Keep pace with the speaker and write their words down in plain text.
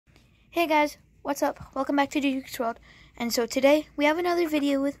Hey guys, what's up? Welcome back to Duke's World. And so today we have another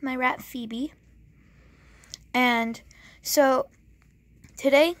video with my rat Phoebe. And so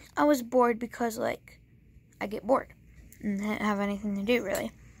today I was bored because I get bored and didn't have anything to do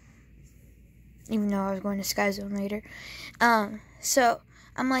really. Even though I was going to Sky Zone later. So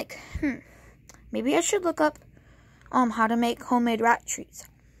I'm like, maybe I should look up how to make homemade rat treats.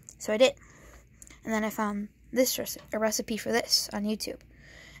 So I did. And then I found this a recipe for this on YouTube.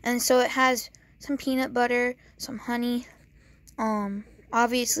 And so it has some peanut butter, some honey.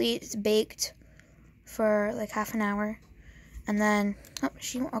 Obviously it's baked for like half an hour. And then,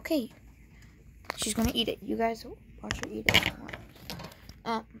 she's gonna eat it. You guys watch her eat it.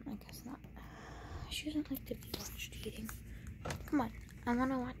 I guess not. She doesn't like to be watched eating. Come on, I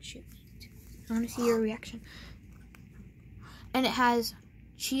wanna watch you eat. I wanna see your reaction. And it has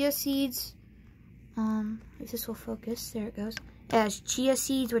chia seeds. If this will focus, there it goes. It has chia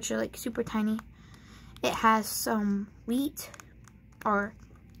seeds, which are like super tiny. It has some wheat, or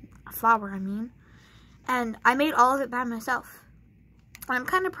flour, I mean. And I made all of it by myself. And I'm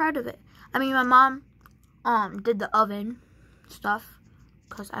kind of proud of it. I mean, my mom did the oven stuff,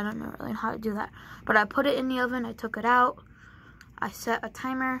 because I don't know really how to do that. But I put it in the oven, I took it out. I set a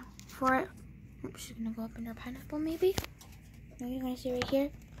timer for it. Oops, she's going to go up in her pineapple, maybe. No, you're going to see right here.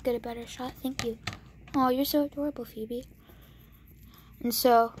 Get a better shot, thank you. Oh, you're so adorable, Phoebe. And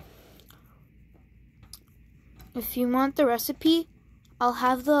so, if you want the recipe, I'll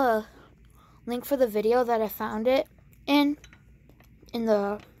have the link for the video that I found it in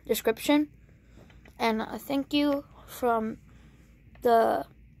the description. And a thank you from the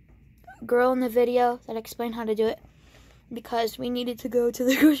girl in the video that explained how to do it, because we needed to go to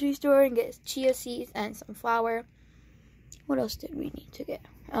the grocery store and get chia seeds and some flour. What else did we need to get?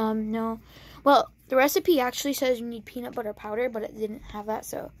 No. Well, the recipe actually says you need peanut butter powder, but it didn't have that,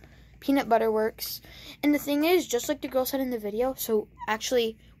 so peanut butter works. And the thing is, just like the girl said in the video, so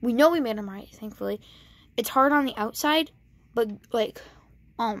actually, we know we made them right, thankfully. It's hard on the outside, but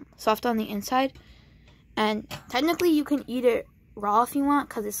soft on the inside. And technically, you can eat it raw if you want,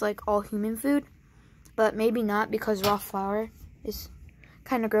 because it's like all human food. But maybe not, because raw flour is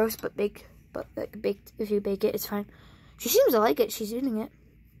kind of gross, but baked, if you bake it, it's fine. She seems to like it. She's eating it.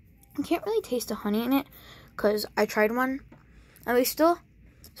 I can't really taste the honey in it, because I tried one, and so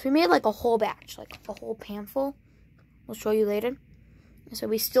we made like a whole batch, like a whole pan full. We'll show you later. So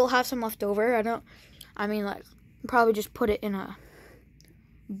we still have some left over. Probably just put it in a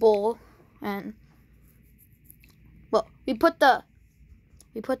bowl, and, well, we put the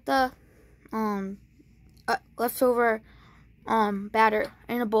leftover batter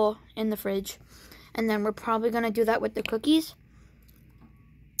in a bowl in the fridge. And then we're probably going to do that with the cookies.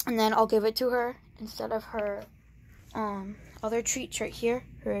 And then I'll give it to her instead of her other treats right here.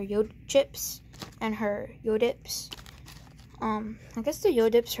 Her Yo chips and her Yo dips. I guess the Yo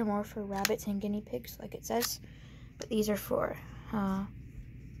dips are more for rabbits and guinea pigs, like it says. But these are for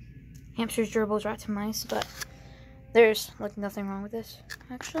hamsters, gerbils, rats, and mice. But there's like nothing wrong with this.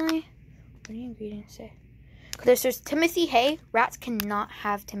 Actually, what do the ingredients say? There's Timothy hay. Rats cannot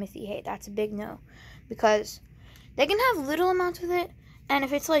have Timothy hay. That's a big no. Because they can have little amounts of it. And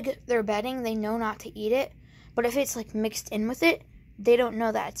if it's like their bedding, they know not to eat it. But if it's like mixed in with it, they don't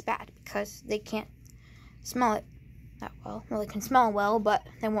know that it's bad. Because they can't smell it that well. Well, they can smell well, but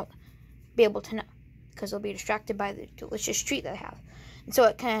they won't be able to know. Because they'll be distracted by the delicious treat they have. And so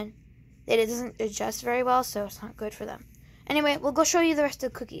it doesn't digest very well, so it's not good for them. Anyway, we'll go show you the rest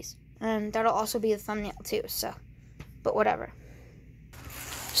of the cookies. And that'll also be the thumbnail too, so, but whatever.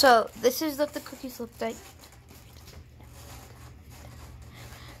 So, this is what the cookies look like.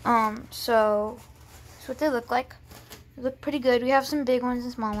 So, that's what they look like. They look pretty good. We have some big ones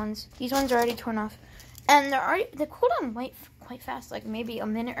and small ones. These ones are already torn off. And they're cooled on quite fast, like maybe a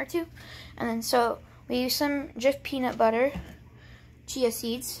minute or two. And then, so, we use some Jif peanut butter, chia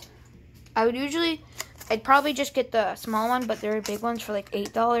seeds. I'd probably just get the small one, but there are big ones for like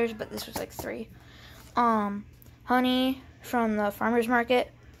 $8, but this was like $3. Honey from the farmer's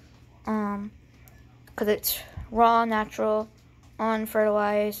market, because it's raw, natural,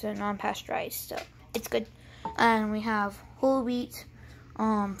 unfertilized, and non-pasteurized, so it's good. And we have whole wheat,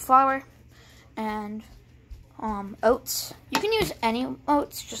 flour, and oats. You can use any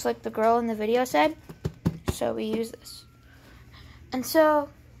oats, just like the girl in the video said. So we use this. And so,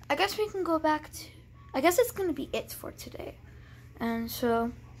 I guess we can go back to, I guess it's going to be it for today. And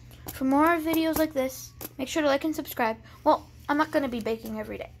so, for more videos like this, make sure to like and subscribe. Well, I'm not going to be baking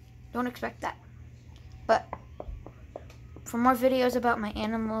every day. Don't expect that. But, for more videos about my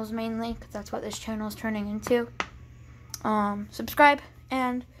animals mainly, because that's what this channel is turning into, subscribe.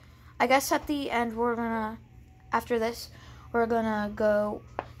 And I guess at the end after this, we're gonna go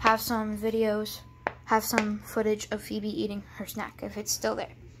have some videos, have some footage of Phoebe eating her snack, if it's still there.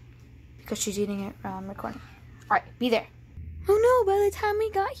 Because she's eating it while I'm recording. Alright, be there. Oh no, by the time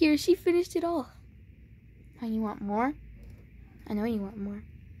we got here, she finished it all. Oh, you want more? I know you want more.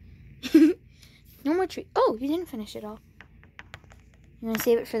 No more treat. Oh, you didn't finish it all. You want to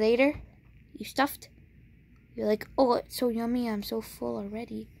save it for later? You stuffed? You're like, oh, it's so yummy. I'm so full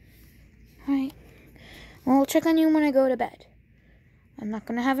already. Alright. Well, I'll check on you when I go to bed. I'm not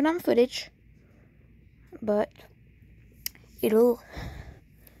going to have it on footage. But it'll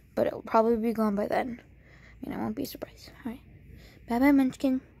probably be gone by then. I mean, I won't be surprised. Alright. Bye-bye,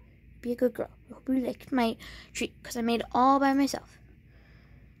 Munchkin. Be a good girl. I hope you liked my treat, because I made it all by myself.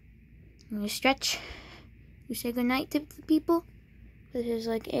 I'm going to stretch. You say goodnight to the people. This is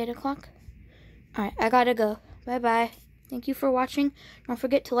like 8 o'clock. Alright, I gotta go. Bye-bye. Thank you for watching. Don't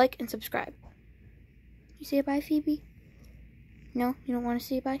forget to like and subscribe. You say bye, Phoebe? No? You don't want to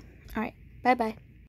say bye? Alright, bye-bye.